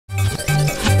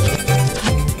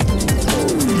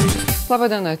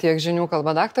Labadiena, tiek žinių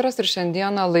kalba daktaras ir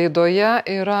šiandieną laidoje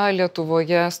yra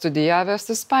Lietuvoje studijavęs,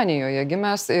 Ispanijoje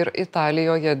gimęs ir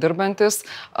Italijoje dirbantis,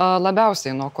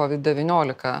 labiausiai nuo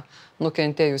COVID-19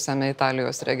 nukentėjusiame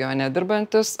Italijos regione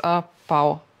dirbantis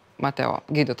Pau Mateo,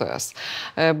 gydytojas.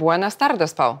 Buenas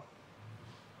tardes, Pau.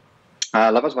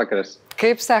 Labas vakaras.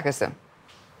 Kaip sekasi?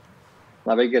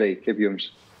 Labai gerai, kaip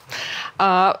jums?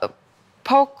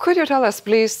 Pau, could you tell us,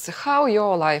 please, how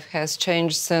your life has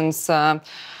changed since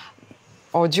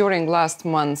or during last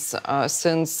months,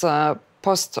 since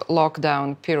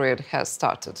post-lockdown period has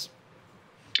started?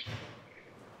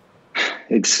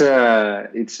 It's a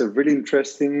really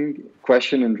interesting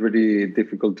question and really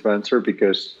difficult to answer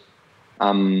because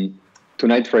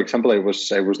tonight, for example, I was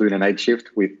doing a night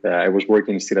shift with I was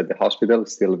working still at the hospital,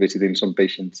 still visiting some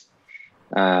patients,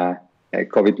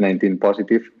 COVID-19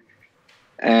 positive,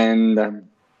 and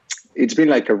it's been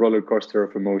like a roller coaster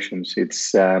of emotions.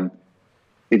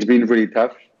 It's been really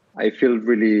tough. I feel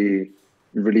really,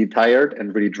 really tired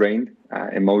and really drained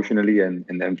emotionally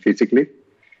and physically.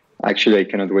 Actually, I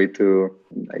cannot wait to,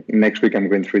 next week I'm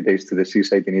going 3 days to the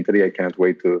seaside in Italy. I cannot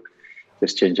wait to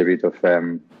just change a bit of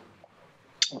the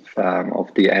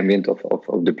ambient of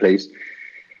the place.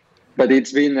 But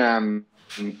it's been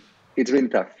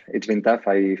tough. It's been tough.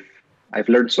 I've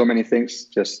learned so many things,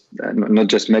 just not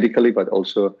just medically, but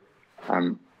also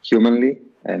humanly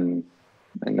and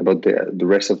about the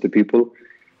rest of the people.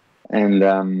 And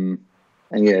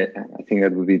yeah, I think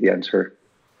that would be the answer.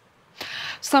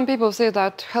 Some people say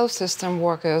that health system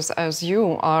workers, as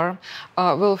you are,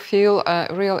 will feel a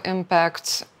real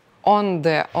impact on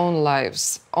their own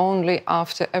lives only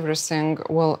after everything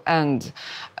will end,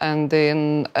 and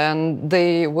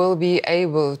they will be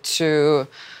able to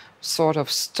sort of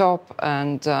stop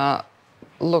and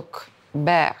look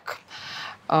back.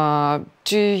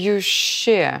 Do you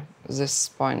share this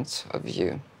point of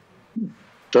view?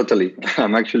 Totally.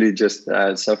 I'm actually just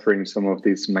suffering some of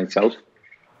this myself.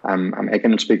 I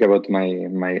cannot speak about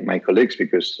my colleagues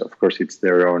because, of course, it's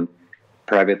their own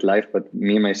private life. But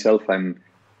me myself, I'm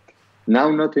now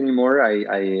not anymore.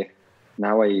 I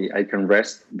can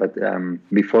rest. But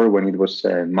before, when it was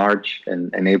March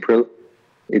and April,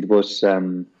 it was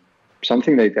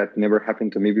something that had never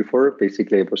happened to me before.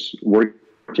 Basically, I was working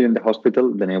in the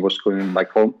hospital. Then I was going back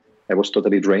home. I was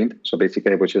totally drained. So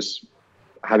basically, I was just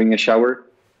having a shower,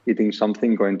 eating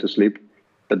something, going to sleep.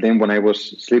 But then when I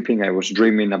was sleeping, I was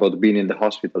dreaming about being in the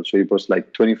hospital. So it was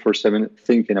like 24/7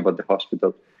 thinking about the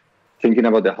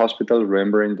hospital,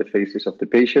 remembering the faces of the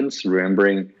patients,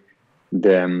 remembering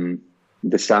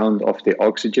the sound of the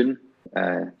oxygen,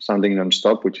 sounding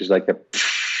nonstop, which is like a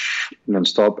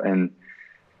nonstop. And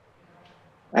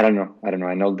I don't know.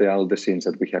 I know all the scenes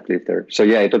that we have lived there. So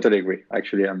yeah, I totally agree.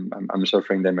 Actually, I'm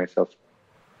suffering them myself.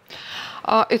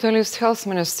 Italy's health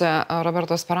minister,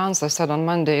 Roberto Speranza, said on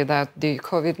Monday that the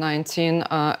COVID-19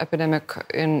 epidemic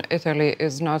in Italy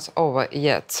is not over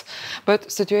yet. But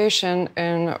situation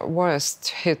in worst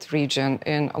hit region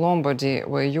in Lombardy,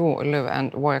 where you live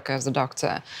and work as a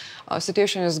doctor,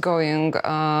 situation is going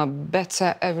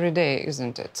better every day,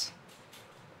 isn't it?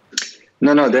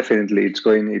 No, definitely. It's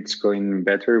going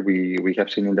better. We have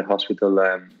seen in the hospital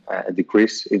a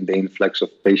decrease in the influx of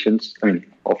patients,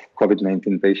 of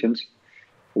COVID-19 patients.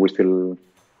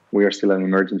 We are still an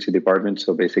emergency department,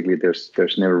 so basically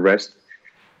there's never rest.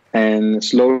 And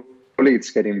slowly it's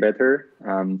getting better.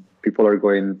 People are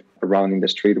going around in the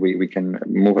street. We can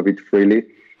move a bit freely.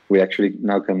 We actually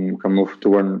now can move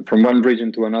from one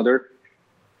region to another.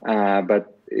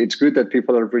 But it's good that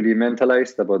people are really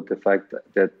mentalized about the fact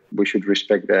that we should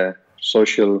respect the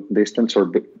social distance, or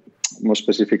more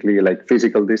specifically like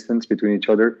physical distance between each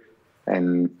other.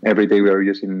 And every day we are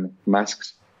using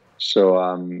masks. So,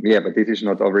 yeah, but this is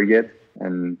not over yet.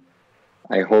 And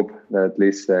I hope that at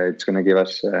least it's going to give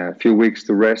us a few weeks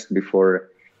to rest before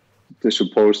the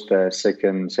supposed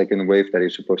second wave that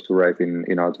is supposed to arrive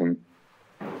in autumn.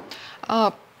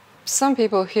 Some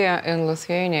people here in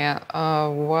Lithuania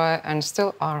were and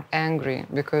still are angry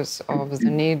because of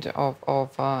the need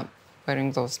of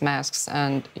wearing those masks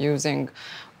and using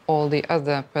all the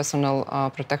other personal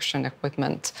protection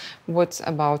equipment. What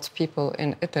about people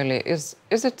in Italy? Is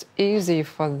it easy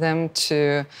for them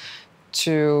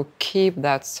to keep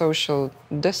that social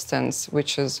distance,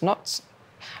 which is not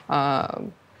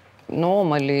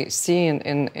normally seen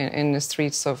in the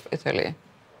streets of Italy?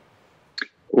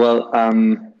 Well,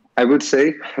 I would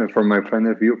say, from my point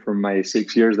of view, from my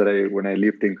 6 years when I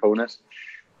lived in Kaunas,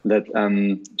 that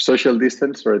social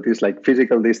distance, or at least like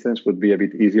physical distance, would be a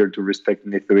bit easier to respect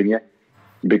in Lithuania,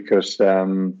 because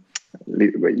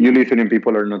you Lithuanian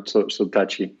people are not so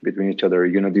touchy between each other.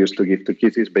 You're not used to give to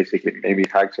kisses, basically, maybe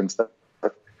hugs and stuff.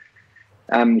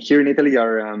 Here in Italy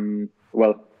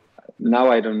well,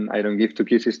 now I don't give two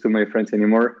kisses to my friends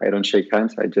anymore. I don't shake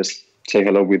hands. I just say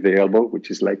hello with the elbow, which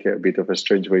is like a bit of a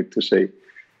strange way to say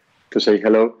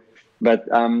hello. But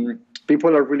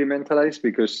people are really mentalized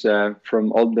because from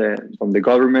the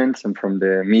governments and from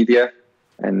the media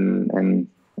and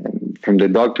from the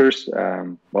doctors,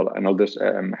 and all those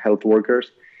health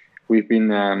workers, we've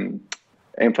been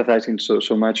emphasizing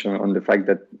so much on the fact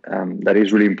that that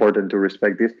is really important to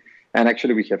respect this. And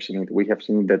actually, we have seen it. We have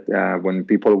seen that when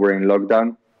people were in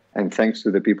lockdown, and thanks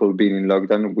to the people being in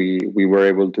lockdown, we were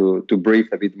able to breathe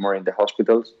a bit more in the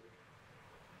hospitals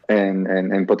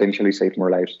and potentially save more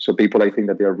lives. So people, I think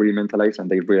that they are really mentalized and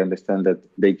they really understand that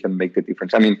they can make the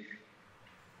difference. I mean,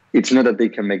 it's not that they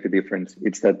can make the difference.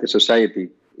 It's that the society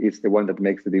is the one that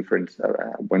makes the difference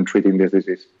when treating this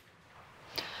disease.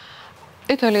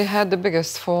 Italy had the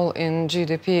biggest fall in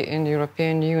GDP in the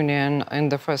European Union in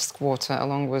the first quarter,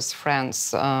 along with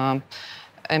France,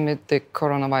 amid the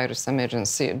coronavirus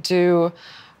emergency. Do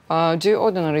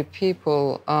ordinary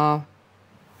people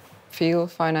feel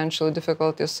financial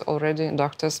difficulties already?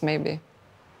 Doctors, maybe?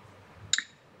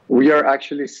 We are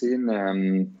actually seeing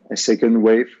a second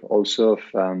wave also of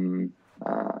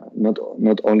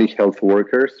not only health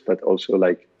workers, but also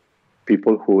like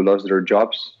people who lost their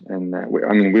jobs. And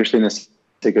we're seeing a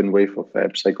second wave of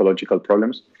psychological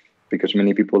problems because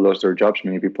many people lost their jobs.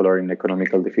 Many people are in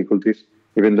economical difficulties,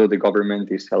 even though the government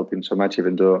is helping so much,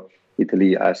 even though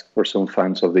Italy asked for some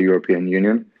funds of the European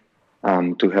Union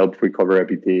to help recover a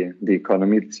bit the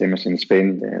economy, the same as in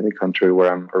Spain, the country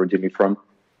where I'm originally from.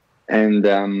 And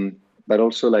but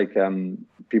also like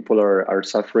people are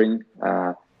suffering.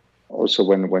 Also,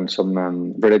 when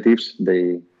some relatives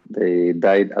they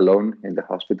died alone in the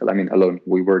hospital. I mean, alone.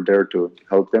 We were there to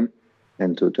help them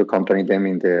and to accompany them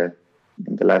in the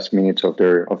last minutes of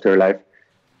their life.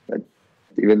 But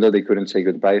even though they couldn't say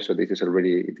goodbye, so this is a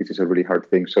really hard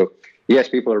thing. So yes,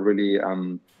 people are really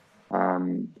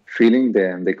feeling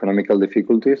the economical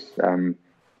difficulties.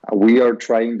 We are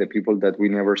trying, the people that we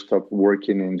never stopped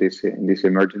working in this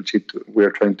emergency. We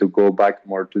are trying to go back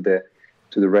more to the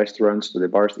restaurants, to the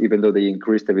bars, even though they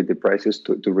increased a bit the prices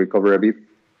to recover a bit.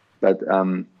 But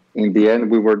in the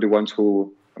end, we were the ones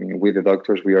who, with the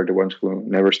doctors, we are the ones who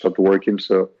never stopped working.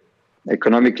 So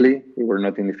economically, we were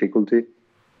not in difficulty,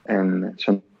 and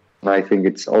so I think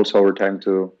it's also our time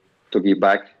to give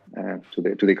back to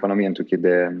the economy and to get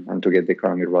the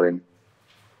economy rolling.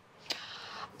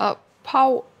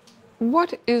 Pau,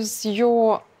 what is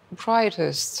your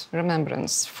brightest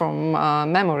remembrance from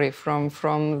memory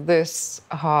from this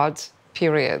hard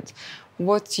period?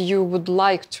 What you would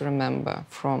like to remember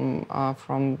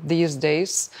from these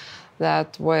days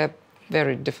that were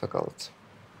very difficult?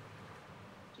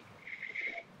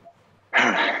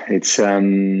 It's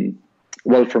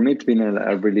well, for me, it's been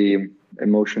a really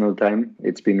emotional time.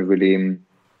 It's been really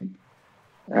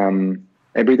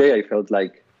every day I felt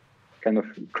like kind of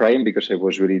crying because I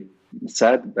was really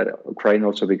sad, but crying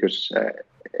also because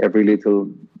every little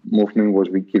movement was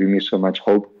giving me so much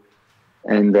hope.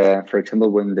 And for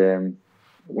example, when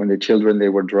the children, they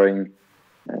were drawing,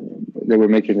 they were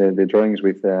making the drawings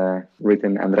with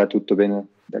written Andrà tutto bene,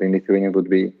 that in Lithuanian would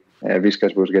be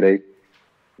Viskas bus gerai.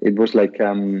 It was like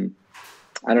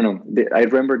I don't know. I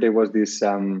remember there was this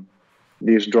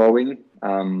drawing.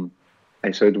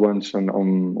 I saw it once on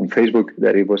Facebook,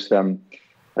 that it was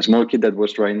a small kid that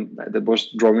was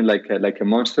drawing like a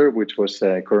monster, which was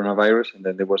coronavirus, and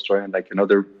then there was drawing like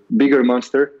another bigger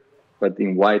monster, but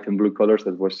in white and blue colors,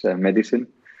 that was medicine.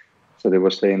 So they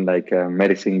were saying like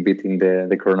medicine beating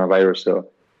the coronavirus. So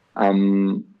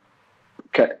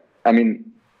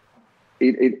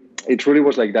it really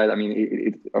was like that. I mean,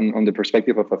 it on the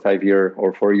perspective of a 5-year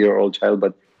or 4-year-old child,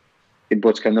 but it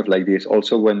was kind of like this.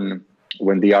 Also,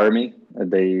 when the army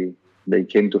they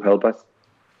came to help us,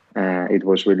 it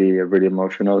was really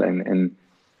emotional. And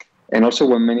also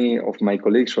when many of my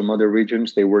colleagues from other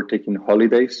regions, they were taking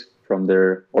holidays from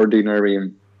their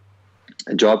ordinary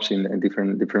jobs in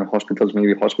different hospitals,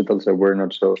 maybe hospitals that were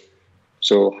not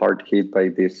so hard hit by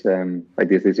this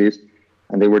disease.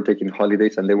 And they were taking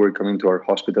holidays and they were coming to our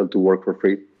hospital to work for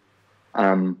free.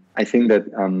 I think that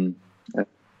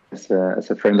as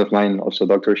a friend of mine, also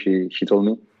doctor, she told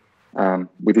me,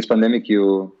 with this pandemic,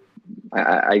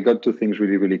 I got two things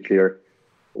really clear.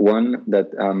 One,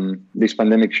 that this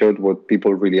pandemic showed what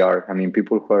people really are. I mean,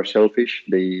 people who are selfish,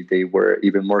 they were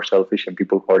even more selfish, and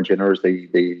people who are generous,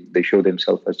 they show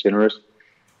themselves as generous.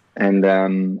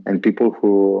 And people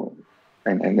who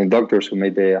and the doctors who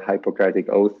made the Hippocratic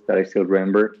oath, that I still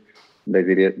remember,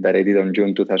 that I did on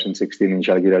June 2016 in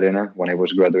Žalgirio Arena when I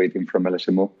was graduating from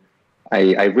LSMU.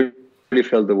 I really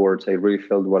felt the words. I really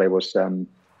felt what I was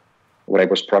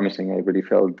promising. I really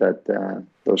felt that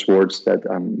those words that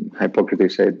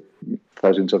Hippocrates said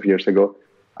thousands of years ago.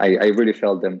 I really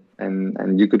felt them,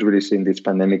 and you could really see in this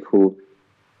pandemic who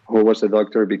was a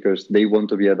doctor because they want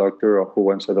to be a doctor, or who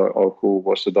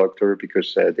was a doctor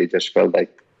because they just felt like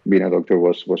being a doctor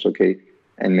was okay,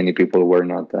 and many people were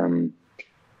not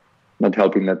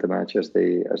helping that much as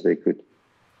they could.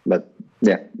 But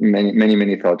yeah,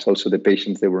 many thoughts. Also, the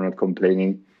patients, they were not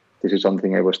complaining. This is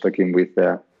something I was talking with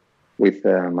my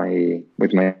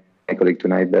colleague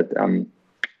tonight. That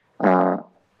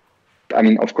I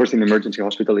mean, of course, in emergency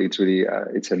hospital, it's really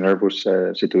it's a nervous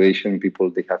situation. People,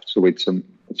 they have to wait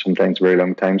sometimes very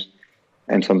long times,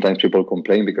 and sometimes people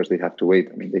complain because they have to wait.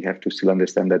 I mean, they have to still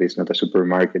understand that it's not a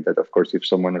supermarket. That, of course, if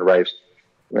someone arrives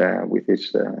with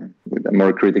a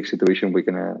more critical situation, we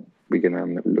can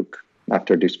look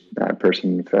after this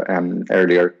person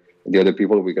earlier. The other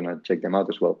people, we're gonna check them out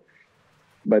as well.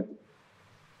 But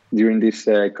during this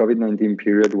COVID-19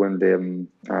 period, when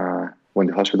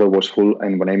the hospital was full,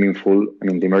 and when I mean full, I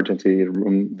mean the emergency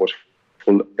room was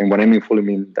full, and when I mean full, I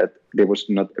mean that there was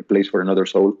not a place for another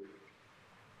soul.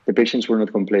 The patients were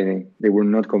not complaining. They were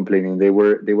not complaining. They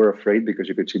were afraid because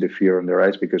you could see the fear in their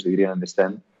eyes because they didn't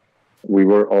understand. We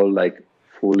were all like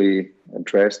fully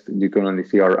dressed. You can only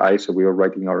see our eyes, so we were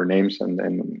writing our names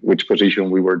and which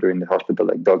position we were doing in the hospital,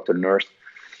 like doctor, nurse.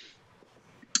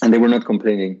 And they were not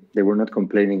complaining. They were not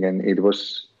complaining, and it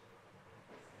was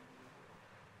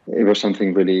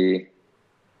something really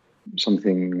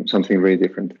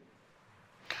different.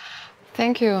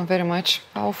 Thank you very much,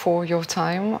 Pau, for your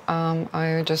time.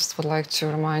 I just would like to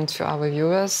remind to our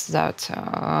viewers that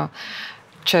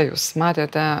čia jūs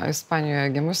matėte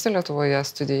Ispanijoje gimusi, Lietuvoje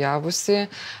studijavusi,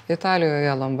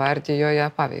 Italijoje, Lombardijoje,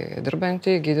 Pavijoje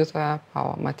dirbantį gydytoją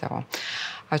Pau Mateo.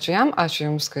 Ačiū jam, ačiū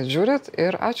Jums, kad žiūrit,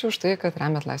 ir ačiū už tai, kad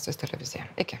remiat Laisvės televiziją.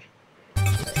 Iki.